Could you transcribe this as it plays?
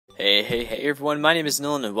Hey everyone, my name is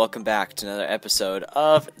Nolan and welcome back to another episode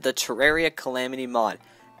of the Terraria Calamity mod.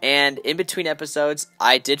 And in between episodes,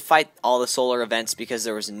 I did fight all the solar events because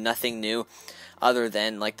there was nothing new other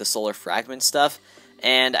than like the solar fragment stuff.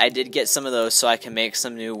 And I did get some of those so I can make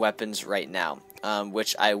some new weapons right now,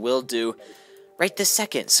 which I will do right this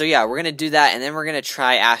second. So yeah, we're going to do that and then we're going to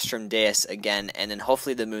try ASTRUM DEUS again and then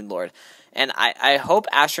hopefully the Moon Lord. And I hope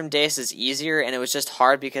ASTRUM DEUS is easier, and it was just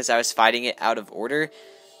hard because I was fighting it out of order.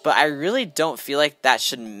 But I really don't feel like that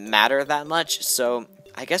should matter that much, so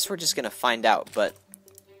I guess we're just going to find out. But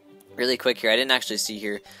really quick here, I didn't actually see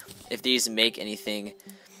here if these make anything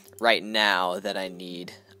right now that I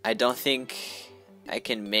need. I don't think I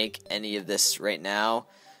can make any of this right now.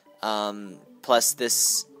 Plus,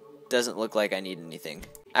 this doesn't look like I need anything.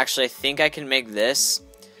 Actually, I think I can make this.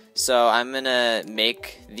 So I'm going to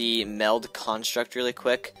make the meld construct really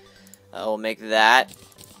quick. We'll make that.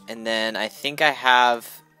 And then I think I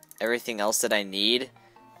have everything else that I need.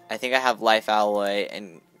 I think I have life alloy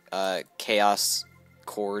and chaos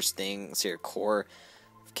cores things here. Core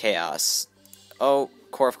of chaos. Oh,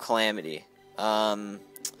 core of calamity. Okay,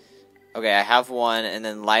 I have one, and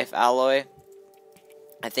then life alloy.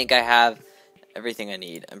 I think I have everything I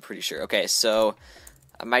need. I'm pretty sure. Okay, so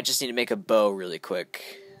I might just need to make a bow really quick.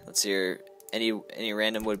 Let's see here. Any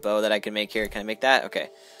random wood bow that I can make here. Can I make that? Okay,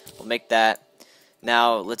 we'll make that.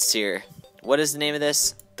 Now let's see here. What is the name of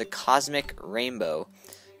this? The Cosmic Rainbow.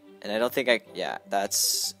 And I don't think yeah,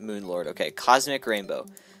 that's Moon Lord. Okay, Cosmic Rainbow.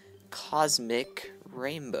 Cosmic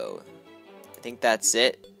Rainbow. I think that's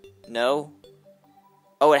it. No?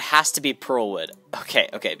 Oh, it has to be Pearlwood.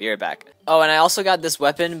 Okay, be right back. Oh, and I also got this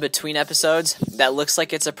weapon between episodes that looks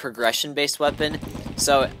like it's a progression-based weapon.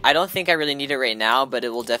 So I don't think I really need it right now, but it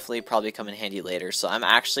will definitely probably come in handy later. So I'm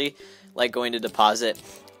actually like going to deposit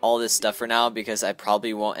all this stuff for now because I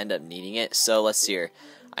probably won't end up needing it. So let's see here.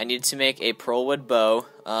 I need to make a Pearlwood bow.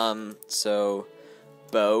 So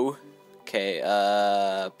bow. Okay,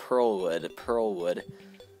 Pearlwood.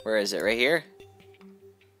 Where is it? Right here?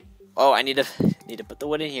 Oh, I need to put the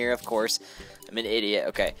wood in here, of course. I'm an idiot.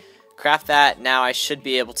 Okay. Craft that. Now I should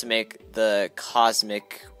be able to make the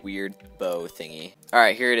cosmic weird bow thingy.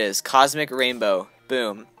 Alright, here it is. Cosmic Rainbow.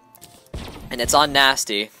 Boom. And it's on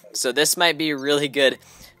nasty. So this might be really good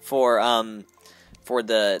for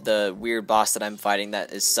the weird boss that I'm fighting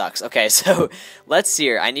that sucks. Okay, so let's see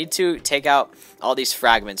here. I need to take out all these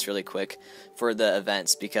fragments really quick for the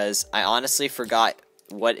events because I honestly forgot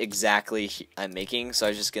what exactly I'm making. So I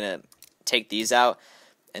was just gonna take these out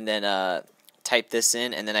and then type this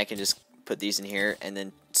in, and then I can just put these in here and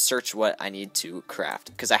then search what I need to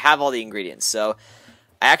craft because I have all the ingredients. So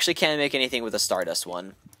I actually can't make anything with a Stardust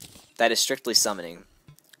one. That is strictly summoning.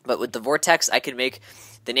 But with the Vortex, I can make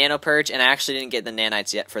the Nano Purge, and I actually didn't get the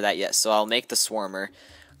Nanites yet for that yet, so I'll make the Swarmer.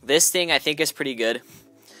 This thing I think is pretty good.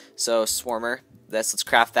 So Swarmer, let's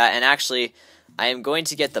craft that. And actually, I am going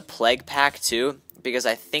to get the Plague Pack too, because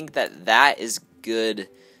I think that is good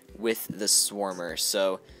with the Swarmer.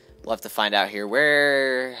 So we'll have to find out here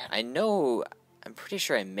where I'm pretty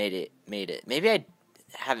sure I made it. Maybe I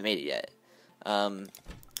haven't made it yet.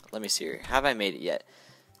 Let me see here. Have I made it yet?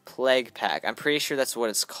 Plague Pack. I'm pretty sure that's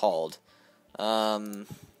what it's called.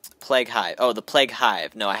 Plague Hive. Oh, the Plague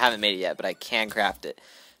Hive. No, I haven't made it yet, but I can craft it.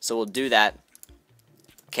 So we'll do that.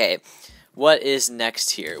 Okay. What is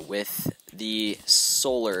next here with the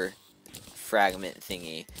solar fragment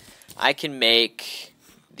thingy? I can make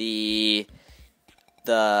the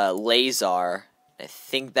laser. I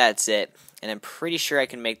think that's it. And I'm pretty sure I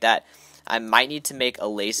can make that. I might need to make a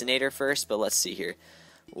Lasinator first, but let's see here.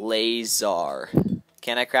 Laser.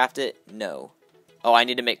 Can I craft it? No. Oh, I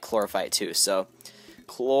need to make chlorophyte too. So,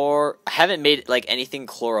 I haven't made like anything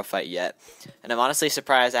chlorophyte yet, and I'm honestly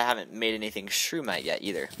surprised I haven't made anything shroomite yet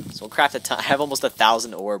either. So we'll craft a ton. I have almost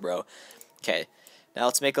 1,000 ore, bro. Okay, now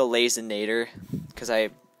let's make a Lasinator because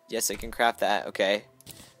yes, I can craft that. Okay,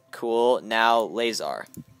 cool. Now laser.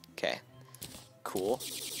 Okay, cool.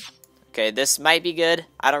 Okay, this might be good.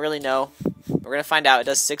 I don't really know. We're gonna find out. It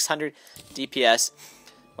does 600 DPS.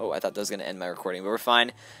 Oh, I thought that was gonna end my recording, but we're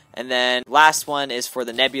fine. And then last one is for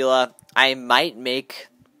the Nebula. I might make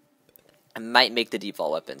the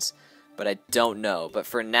default weapons, but I don't know. But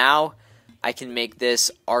for now, I can make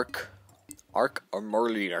this arc or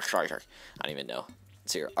Merly. I don't even know.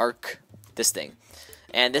 Let's see here. Arc, this thing.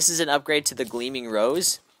 And this is an upgrade to the Gleaming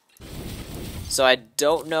Rose. So I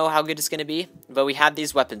don't know how good it's gonna be, but we have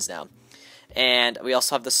these weapons now. And we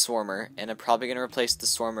also have the Swarmer, and I'm probably gonna replace the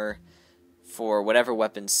Swarmer for whatever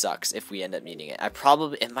weapon sucks if we end up needing it.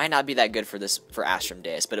 It might not be that good for ASTRUM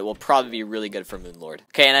DEUS, but it will probably be really good for Moon Lord.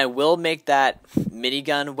 Okay, and I will make that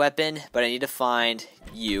minigun weapon, but I need to find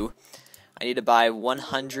you. I need to buy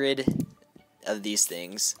 100 of these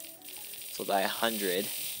things. So I'll buy 100.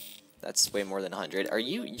 That's way more than 100.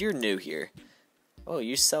 You're new here. Oh,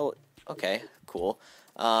 you sell, okay, cool.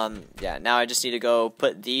 Yeah, now I just need to go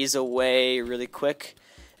put these away really quick.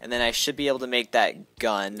 And then I should be able to make that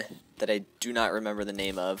gun that I do not remember the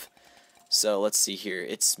name of. So let's see here.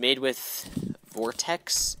 It's made with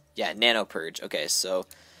Vortex? Yeah, Nano Purge. Okay, so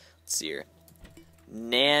let's see here.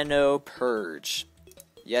 Nano Purge.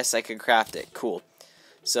 Yes, I can craft it. Cool.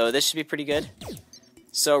 So this should be pretty good.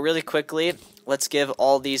 So really quickly, let's give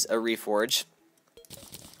all these a reforge.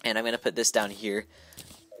 And I'm going to put this down here.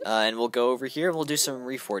 And we'll go over here and we'll do some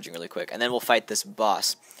reforging really quick. And then we'll fight this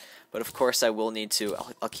boss. But of course I will need to,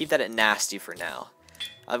 I'll keep that at nasty for now.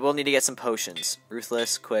 I will need to get some potions.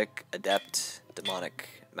 Ruthless, Quick, Adept, Demonic,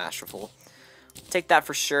 Masterful. Take that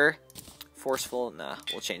for sure. Forceful, nah,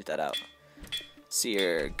 we'll change that out. Let's see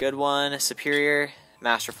here, good one, Superior,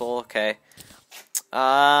 Masterful, okay.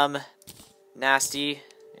 Nasty,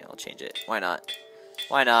 yeah, I'll change it. Why not?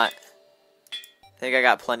 Why not? I think I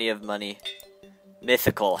got plenty of money.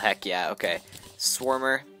 Mythical, heck yeah, okay.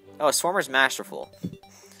 Swarmer, oh, Swarmer's Masterful.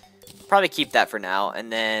 Probably keep that for now,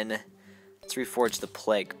 and then let's reforge the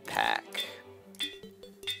Plague Pack.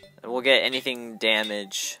 And we'll get anything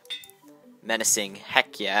damage. Menacing,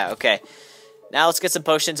 heck yeah, okay. Now let's get some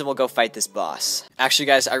potions and we'll go fight this boss. Actually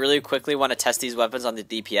guys, I really quickly want to test these weapons on the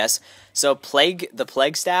DPS. So the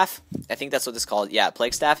Plague Staff, I think that's what it's called. Yeah,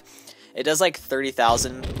 Plague Staff. It does like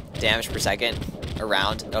 30,000 damage per second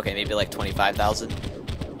around. Okay, maybe like 25,000.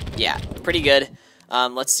 Yeah, pretty good.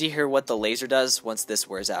 Let's see here what the laser does once this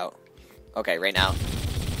wears out. Okay, right now.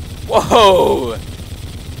 Whoa!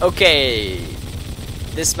 Okay.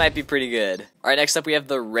 This might be pretty good. Alright, next up we have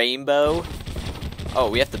the Rainbow. Oh,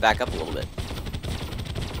 we have to back up a little bit.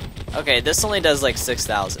 Okay, this only does like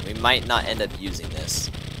 6,000. We might not end up using this.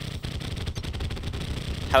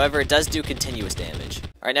 However, it does do continuous damage.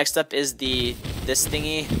 Alright, next up is this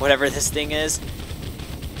thingy, whatever this thing is.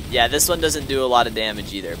 Yeah, this one doesn't do a lot of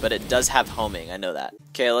damage either, but it does have homing, I know that.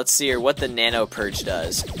 Okay, let's see here what the Nano Purge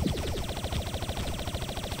does.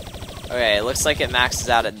 Okay, it looks like it maxes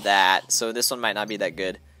out at that, so this one might not be that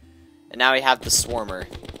good. And now we have the Swarmer.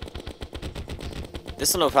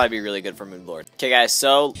 This one will probably be really good for Moonlord. Okay guys,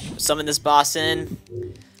 so summon this boss in.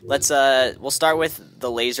 Let's we'll start with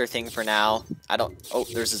the laser thing for now. Oh,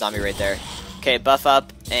 there's a zombie right there. Okay, buff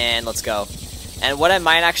up and let's go. And what I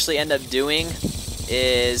might actually end up doing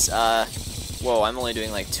is whoa, I'm only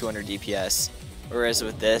doing like 200 DPS. Whereas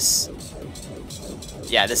with this,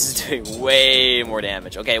 yeah, this is doing way more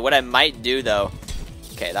damage. Okay, what I might do though,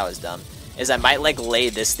 okay, that was dumb, is I might like lay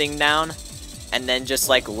this thing down and then just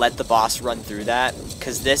like let the boss run through that,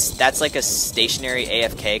 because that's like a stationary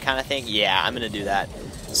AFK kind of thing. Yeah, I'm gonna do that.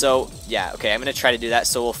 So yeah, okay, I'm gonna try to do that.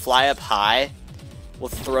 So we'll fly up high, we'll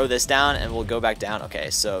throw this down, and we'll go back down. Okay,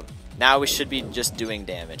 so now we should be just doing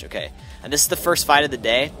damage. Okay, and this is the first fight of the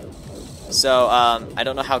day, so I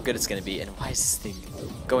don't know how good it's gonna be. And why is this thing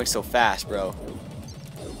going so fast, bro?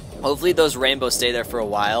 Hopefully those rainbows stay there for a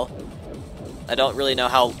while. I don't really know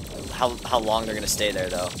how long they're gonna stay there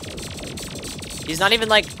though. He's not even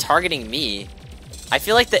like targeting me. I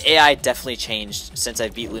feel like the AI definitely changed since I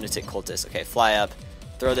beat Lunatic Cultist. Okay, fly up,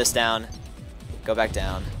 throw this down, go back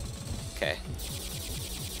down. Okay.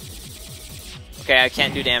 Okay, I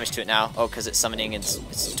can't do damage to it now. Oh, because it's summoning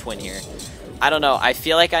its twin here. I don't know. I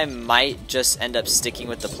feel like I might just end up sticking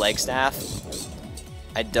with the Plague Staff.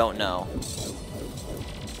 I don't know.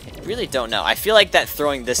 I really don't know. I feel like that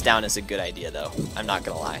throwing this down is a good idea, though. I'm not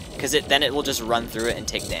gonna lie, because then it will just run through it and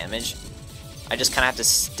take damage. I just kind of have to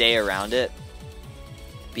stay around it.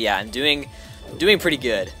 But yeah, I'm doing pretty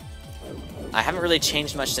good. I haven't really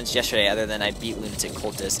changed much since yesterday, other than I beat Lunatic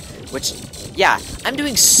Cultist, which, yeah, I'm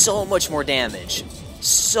doing so much more damage.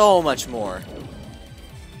 So much more.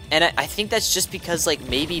 And I think that's just because, like,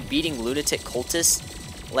 maybe beating Lunatic Cultist,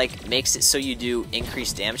 like, makes it so you do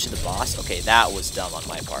increased damage to the boss. Okay, that was dumb on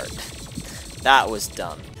my part. That was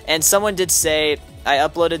dumb. And someone did say, I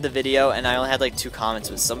uploaded the video and I only had like 2 comments,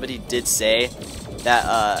 but somebody did say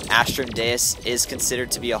that ASTRUM DEUS is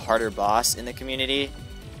considered to be a harder boss in the community.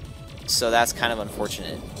 So that's kind of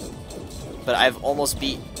unfortunate. But I've almost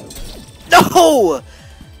beat... No!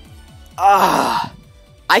 Ah!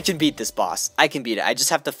 I can beat this boss. I can beat it. I just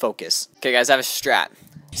have to focus. Okay, guys, I have a strat.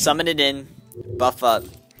 Summon it in, buff up,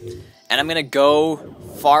 and I'm going to go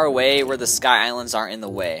far away where the Sky Islands aren't in the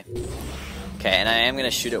way. Okay, and I am going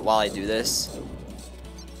to shoot it while I do this.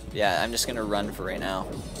 Yeah, I'm just going to run for right now.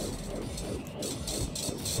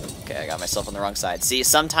 Okay, I got myself on the wrong side. See,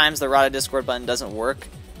 sometimes the Rada Discord button doesn't work.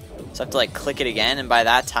 So I have to like click it again, and by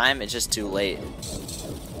that time, it's just too late.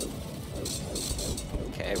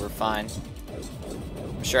 Okay, we're fine.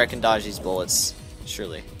 I'm sure I can dodge these bullets.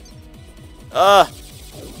 Surely.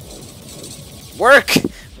 Work!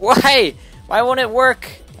 Why? Why won't it work?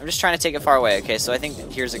 I'm just trying to take it far away. Okay, so I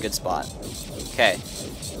think here's a good spot. Okay.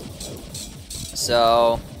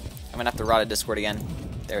 So, I'm gonna have to rot a Discord again.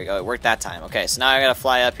 There we go, it worked that time. Okay, so now I gotta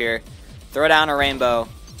fly up here, throw down a rainbow,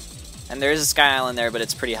 and there is a sky island there, but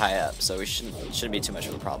it's pretty high up, so we shouldn't be too much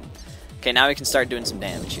of a problem. Okay, now we can start doing some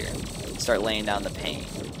damage here. Start laying down the pain.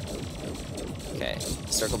 Okay,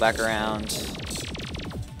 circle back around.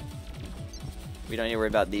 We don't need to worry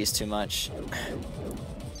about these too much.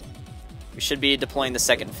 We should be deploying the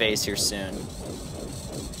second phase here soon.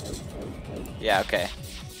 Yeah, okay.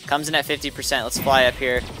 Comes in at 50%. Let's fly up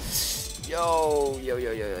here. Yo.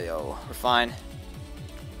 We're fine.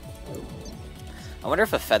 I wonder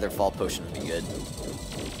if a feather fall potion would be good.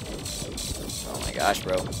 Oh my gosh,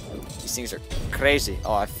 bro. These things are crazy.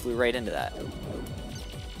 Oh, I flew right into that.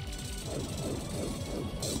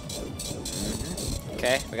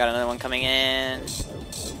 Okay, we got another one coming in.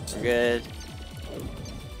 We're good.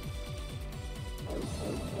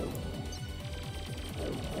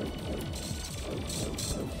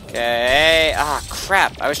 Okay. Ah,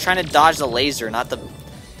 crap. I was trying to dodge the laser, not the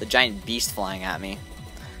giant beast flying at me.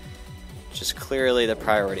 Which is clearly the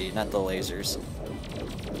priority, not the lasers.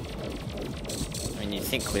 I mean, you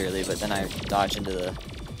think clearly, but then I dodge into the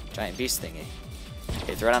giant beast thingy.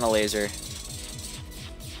 Okay, throw down a laser.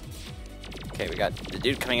 Okay, we got the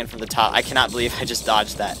dude coming in from the top. I cannot believe I just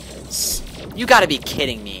dodged that. You gotta be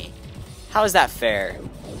kidding me. How is that fair?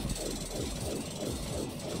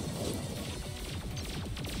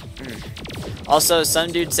 Also,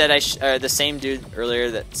 some dude said the same dude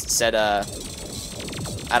earlier that said I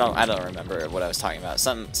don't remember what I was talking about.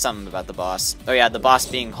 Something about the boss. Oh yeah, the boss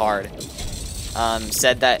being hard.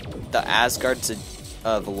 Said that the Asgard's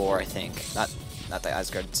Valor, I think, not the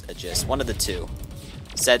Asgard's Aegis, one of the two.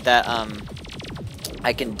 Said that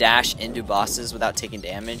I can dash into bosses without taking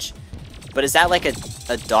damage. But is that like a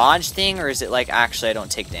dodge thing, or is it like actually I don't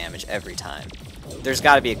take damage every time? There's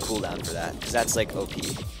got to be a cooldown for that, because that's like OP.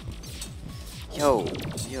 Yo,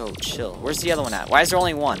 chill. Where's the other one at? Why is there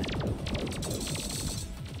only one?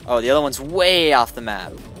 Oh, the other one's way off the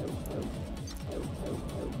map.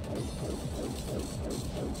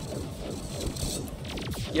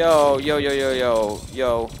 Yo.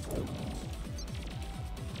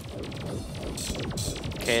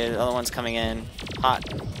 Okay, the other one's coming in. Hot.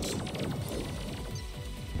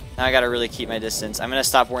 Now I gotta really keep my distance. I'm gonna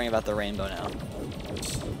stop worrying about the rainbow now.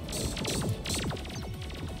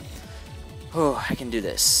 Oh, I can do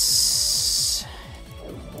this.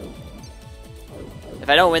 If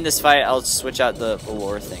I don't win this fight, I'll switch out the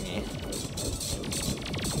Valor thingy.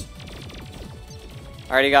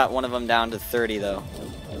 I already got one of them down to 30, though.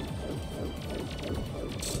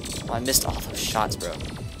 Oh, I missed all those shots, bro.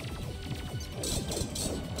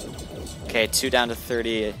 Okay, 2 down to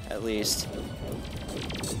 30 at least.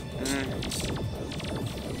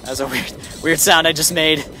 That was a weird sound I just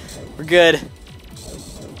made. We're good.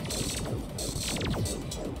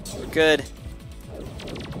 Good.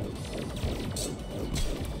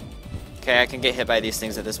 Okay, I can get hit by these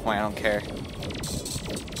things at this point. I don't care.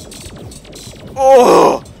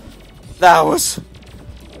 Oh! That was...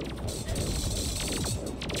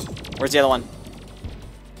 Where's the other one?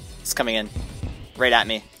 It's coming in. Right at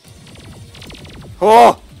me.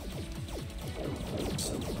 Oh!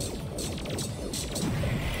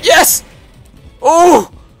 Yes! Oh!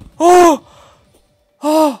 Oh!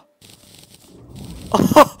 Oh!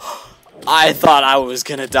 Oh! I thought I was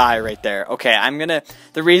gonna die right there. Okay,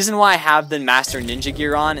 the reason why I have the Master Ninja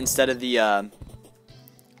gear on instead of the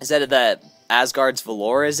Asgard's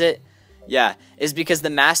Valor, is it? Yeah, is because the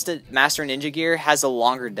Master Ninja gear has a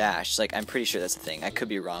longer dash. Like, I'm pretty sure that's the thing. I could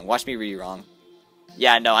be wrong. Watch me be wrong.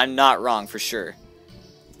 Yeah, no, I'm not wrong for sure.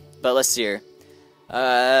 But let's see here.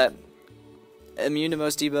 Immune to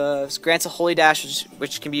most debuffs. Grants a holy dash,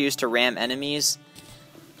 which can be used to ram enemies.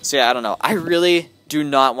 So yeah, I don't know. I really do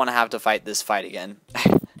not want to have to fight this fight again.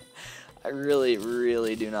 I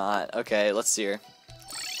really do not. Okay, let's see here.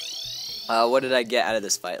 What did I get out of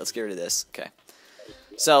this fight? Let's get rid of this. Okay.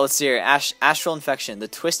 So let's see here. Astral Infection. The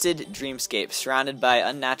twisted dreamscape surrounded by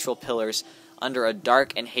unnatural pillars under a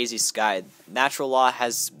dark and hazy sky. Natural law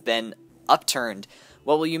has been upturned.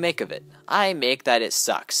 What will you make of it? I make that it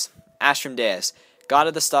sucks. ASTRUM DEUS. God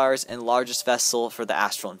of the stars and largest vessel for the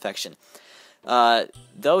astral infection.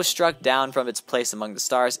 Though struck down from its place among the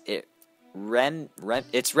stars, its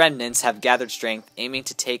remnants have gathered strength, aiming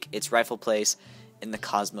to take its rightful place in the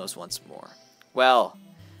cosmos once more. Well,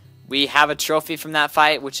 we have a trophy from that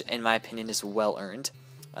fight, which in my opinion is well earned.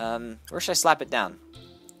 Where should I slap it down?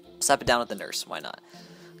 Slap it down with the nurse. Why not?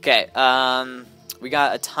 Okay, we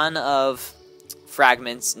got a ton of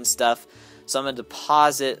fragments and stuff. So I'm going to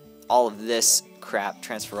deposit all of this crap,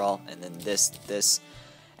 transfer all, and then this,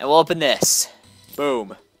 and we'll open this.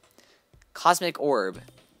 Boom. Cosmic Orb.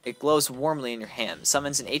 It glows warmly in your hand.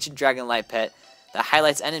 Summons an ancient dragon light pet that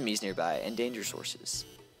highlights enemies nearby and danger sources.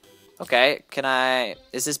 Okay,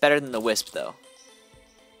 is this better than the Wisp, though?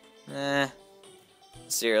 Let's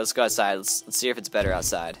see here, let's go outside. Let's see if it's better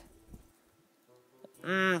outside.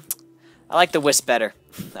 I like the Wisp better.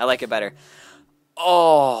 I like it better.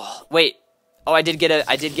 Oh, wait. Oh, I did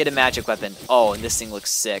get a magic weapon. Oh, and this thing looks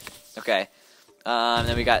sick. Okay. And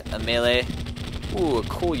then we got a melee. Ooh, a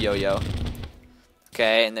cool yo-yo.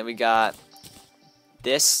 Okay, and then we got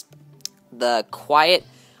this. The Quiet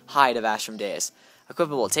Hide of ASTRUM DEUS.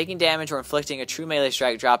 Equipable. Taking damage or inflicting a true melee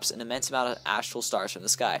strike drops an immense amount of astral stars from the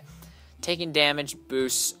sky. Taking damage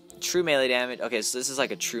boosts true melee damage. Okay, so this is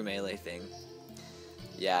like a true melee thing.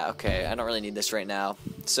 Yeah, okay. I don't really need this right now.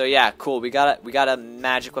 So yeah, cool. We got a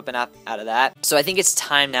magic weapon out of that. So I think it's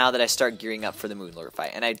time now that I start gearing up for the Moonlord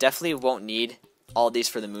fight. And I definitely won't need all these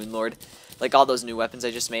for the Moonlord. Like all those new weapons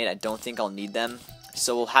I just made, I don't think I'll need them.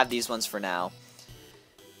 So we'll have these ones for now.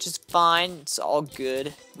 Which is fine. It's all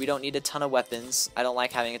good. We don't need a ton of weapons. I don't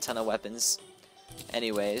like having a ton of weapons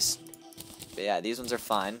anyways. But yeah, these ones are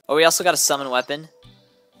fine. Oh, we also got a summon weapon.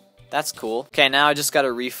 That's cool. Okay, now I just got to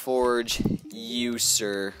reforge you,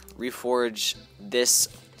 sir. Reforge this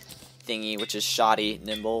thingy, which is shoddy,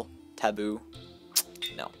 nimble, taboo.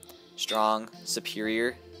 No. Strong,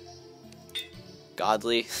 superior,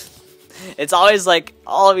 godly. It's always like,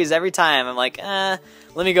 always, every time, I'm like,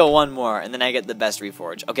 let me go one more, and then I get the best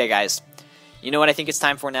reforge. Okay, guys, you know what I think it's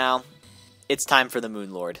time for now? It's time for the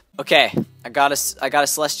Moonlord. Okay, I got a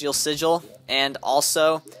Celestial Sigil, and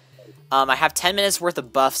also, I have 10 minutes worth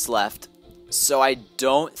of buffs left, so I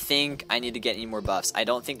don't think I need to get any more buffs. I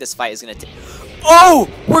don't think this fight is gonna take. Oh,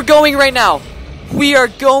 we're going right now. We are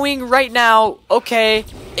going right now. Okay,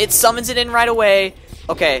 it summons it in right away.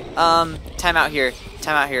 Okay, time out here.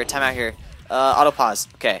 Time out here. Time out here. Auto pause.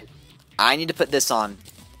 Okay. I need to put this on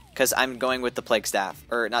because I'm going with the Plague Staff.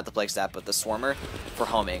 Or not the Plague Staff, but the Swarmer for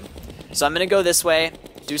homing. So I'm going to go this way,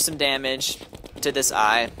 do some damage to this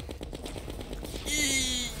eye.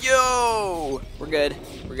 Yo! We're good.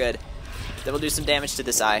 We're good. Then we'll do some damage to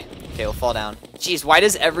this eye. Okay, we'll fall down. Jeez, why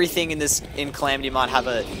does everything in Calamity mod have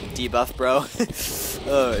a debuff, bro?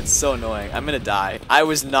 Oh, it's so annoying. I'm going to die. I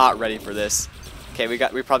was not ready for this. Okay,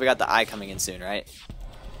 we probably got the eye coming in soon, right?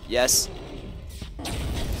 Yes.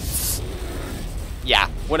 Yeah,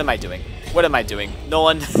 what am I doing? What am I doing? No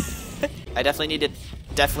one. I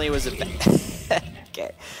definitely was a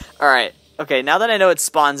okay. Alright. Okay, now that I know it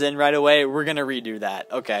spawns in right away, we're gonna redo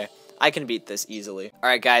that. Okay. I can beat this easily.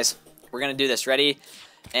 Alright, guys. We're gonna do this. Ready?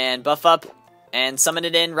 And buff up. And summon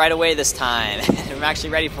it in right away this time. I'm actually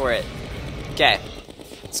ready for it. Okay.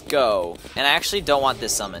 Let's go. And I actually don't want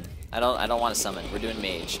this summon. I don't want to summon. We're doing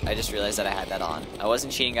mage. I just realized that I had that on. I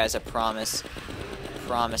wasn't cheating, guys. I promise.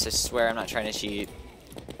 Promise. I swear I'm not trying to cheat.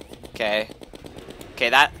 Okay. Okay,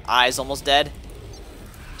 that eye's almost dead.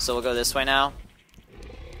 So we'll go this way now.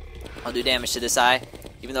 I'll do damage to this eye,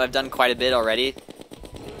 even though I've done quite a bit already.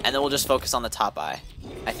 And then we'll just focus on the top eye.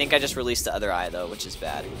 I think I just released the other eye, though, which is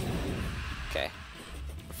bad. Okay.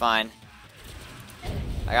 We're fine.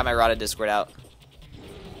 I got my Rotted Discord out.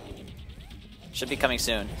 Should be coming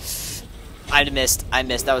soon. I missed.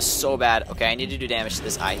 That was so bad. Okay, I need to do damage to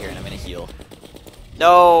this eye here, and I'm going to heal.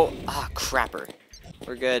 No! Ah, crapper.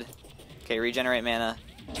 We're good. Okay, regenerate mana.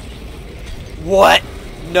 What?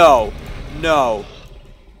 No. No.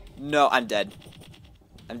 No, I'm dead.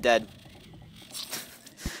 I'm dead.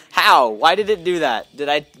 How? Why did it do that? Did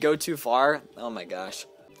I go too far? Oh my gosh.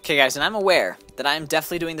 Okay, guys, and I'm aware that I'm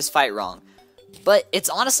definitely doing this fight wrong. But it's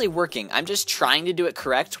honestly working. I'm just trying to do it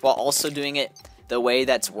correct while also doing it the way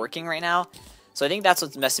that's working right now. So I think that's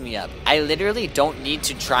what's messing me up. I literally don't need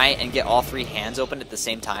to try and get all three hands open at the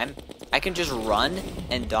same time. I can just run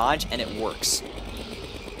and dodge and it works.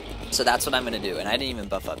 So that's what I'm going to do. And I didn't even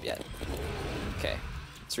buff up yet. Okay.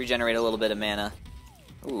 Let's regenerate a little bit of mana.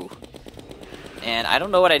 Ooh. And I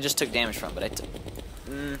don't know what I just took damage from, but I took...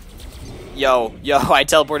 Yo, I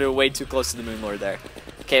teleported way too close to the Moonlord there.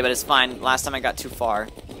 Okay, but it's fine. Last time I got too far.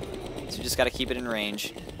 So you just gotta keep it in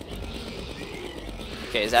range.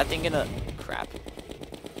 Okay, is that thing gonna... Crap.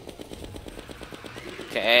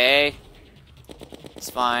 Okay. It's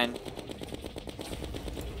fine.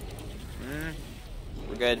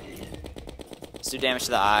 We're good. Let's do damage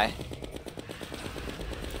to the eye.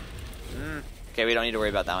 Okay, we don't need to worry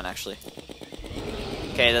about that one, actually.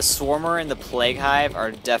 Okay, the Swarmer and the Plague Hive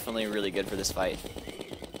are definitely really good for this fight.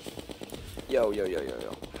 Yo, yo, yo, yo,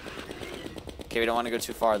 yo. Okay, we don't want to go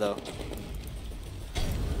too far, though.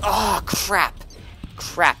 Oh, crap.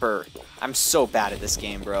 Crapper. I'm so bad at this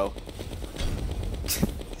game, bro.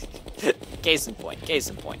 Case in point. Case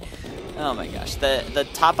in point. Oh, my gosh. The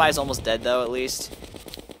top eye's almost dead, though, at least.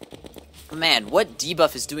 Man, what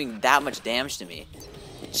debuff is doing that much damage to me?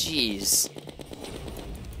 Jeez.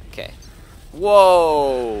 Okay.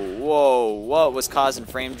 Whoa. Whoa. What was causing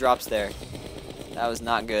frame drops there? That was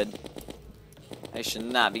not good. I should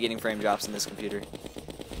not be getting frame drops in this computer.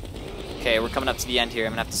 Okay, we're coming up to the end here.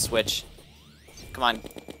 I'm gonna have to switch. Come on.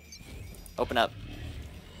 Open up.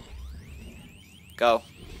 Go.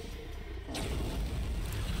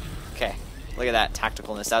 Okay. Look at that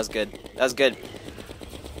tacticalness. That was good. That was good.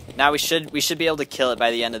 Now we should be able to kill it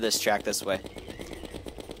by the end of this track this way.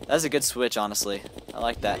 That was a good switch, honestly. I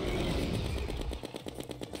like that.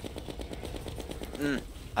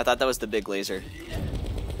 I thought that was the big laser.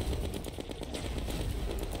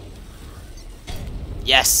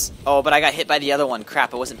 Yes! Oh, but I got hit by the other one.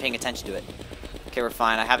 Crap, I wasn't paying attention to it. Okay, we're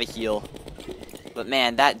fine. I have a heal. But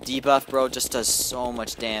man, that debuff, bro, just does so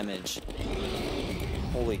much damage.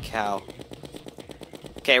 Holy cow.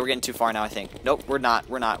 Okay, we're getting too far now, I think. Nope, we're not.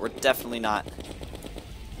 We're not. We're definitely not.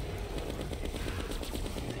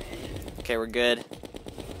 Okay, we're good.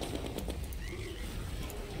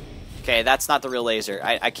 Okay, that's not the real laser.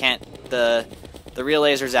 I can't... The real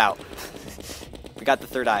laser's out. We got the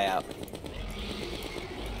third eye out.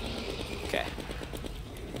 Okay.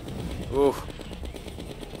 Ooh.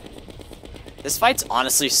 This fight's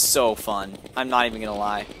honestly so fun. I'm not even gonna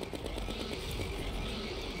lie.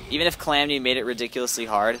 Even if Calamity made it ridiculously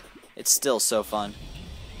hard, it's still so fun.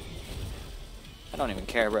 I don't even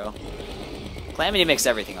care, bro. Calamity makes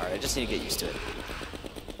everything hard. I just need to get used to it.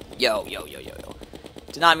 Yo, yo, yo, yo, yo.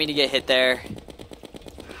 Did not mean to get hit there.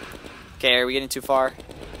 Okay, are we getting too far?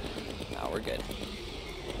 No, we're good.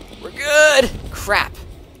 We're good! Crap.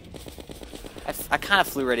 I kind of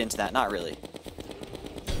flew right into that. Not really.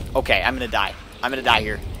 Okay, I'm gonna die. I'm gonna die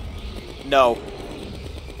here. No.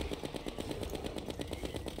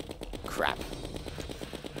 Crap.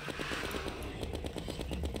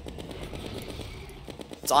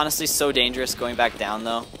 It's honestly so dangerous going back down,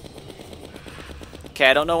 though. Okay,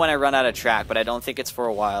 I don't know when I run out of track, but I don't think it's for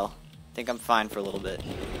a while. I think I'm fine for a little bit.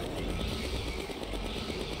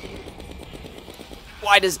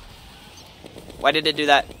 Why did it do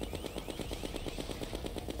that?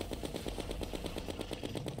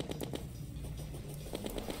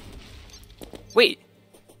 Wait.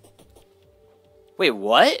 Wait,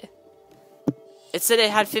 what? It said it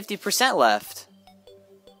had 50% left.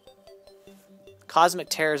 Cosmic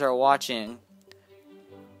Terrors are watching.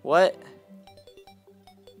 What?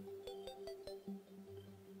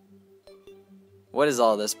 What is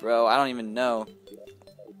all this, bro? I don't even know.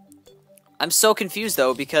 I'm so confused,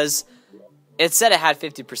 though, because it said it had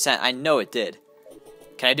 50%. I know it did.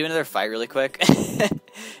 Can I do another fight really quick?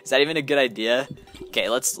 Is that even a good idea? Okay,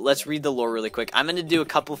 let's read the lore really quick. I'm gonna do a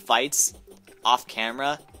couple fights off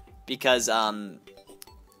camera because I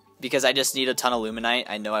just need a ton of Luminite.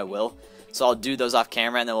 I know I will. So I'll do those off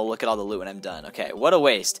camera and then we'll look at all the loot when I'm done. Okay, what a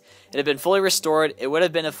waste. It had been fully restored. It would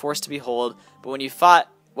have been a force to behold, but when you fought,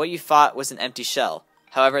 what you fought was an empty shell.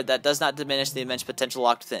 However, that does not diminish the immense potential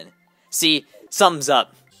locked within. See, something's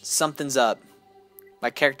up. Something's up. My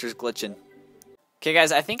character's glitching. Okay,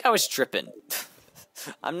 guys, I think I was tripping.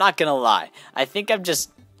 I'm not gonna lie. I think I'm just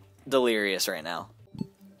delirious right now.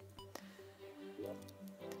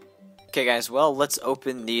 Okay, guys, well, let's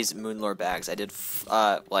open these Moonlore bags. I did,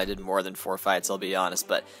 I did more than 4 fights, I'll be honest,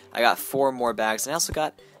 but I got 4 more bags, and I also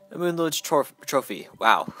got a Moonlore trophy.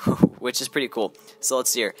 Wow, which is pretty cool. So let's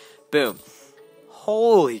see here. Boom.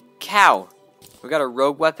 Holy cow. We got a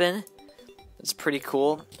rogue weapon. It's pretty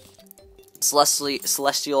cool.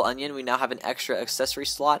 Celestial Onion. We now have an extra accessory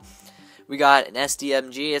slot. We got an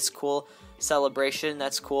SDMG. It's cool. Celebration.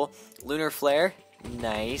 That's cool. Lunar Flare.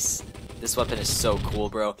 Nice. This weapon is so cool,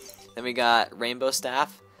 bro. Then we got Rainbow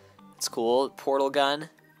Staff. It's cool. Portal Gun.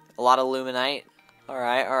 A lot of Luminite.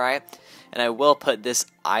 Alright, alright. And I will put this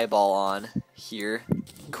eyeball on here.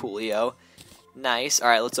 Coolio. Nice.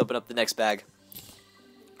 Alright, let's open up the next bag.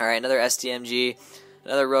 Alright, another SDMG.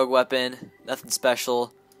 Another rogue weapon. Nothing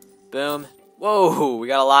special. Boom. Whoa, we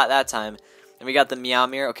got a lot that time. And we got the Meow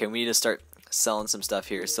Mirror. Okay, we need to start selling some stuff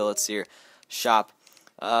here. So let's see here. Shop.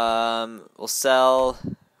 We'll sell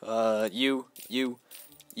you.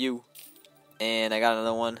 And I got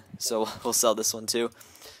another one. So we'll sell this one too.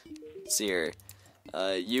 Let's see here.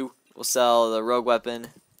 You. We'll sell the rogue weapon.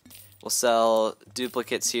 We'll sell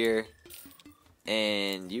duplicates here.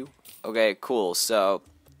 And you. Okay, cool. So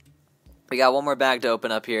we got one more bag to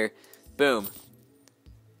open up here. Boom.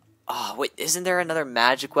 Oh, wait, isn't there another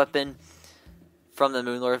magic weapon from the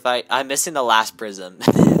Moonlord fight? I'm missing the last prism.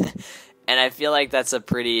 And I feel like that's a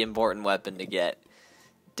pretty important weapon to get.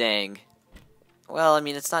 Dang. Well, I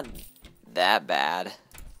mean, it's not that bad,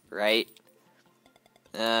 right?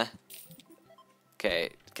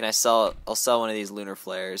 Okay, can I sell? I'll sell one of these lunar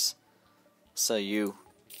flares. So you.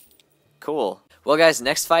 Cool. Well, guys,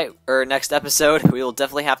 next episode, we will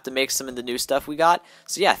definitely have to make some of the new stuff we got.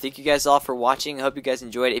 So yeah, thank you guys all for watching. I hope you guys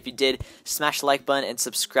enjoyed it. If you did, smash the like button and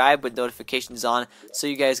subscribe with notifications on so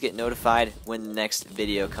you guys get notified when the next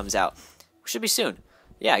video comes out. Should be soon.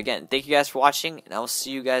 Yeah, again, thank you guys for watching, and I will see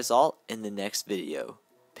you guys all in the next video.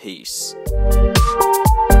 Peace.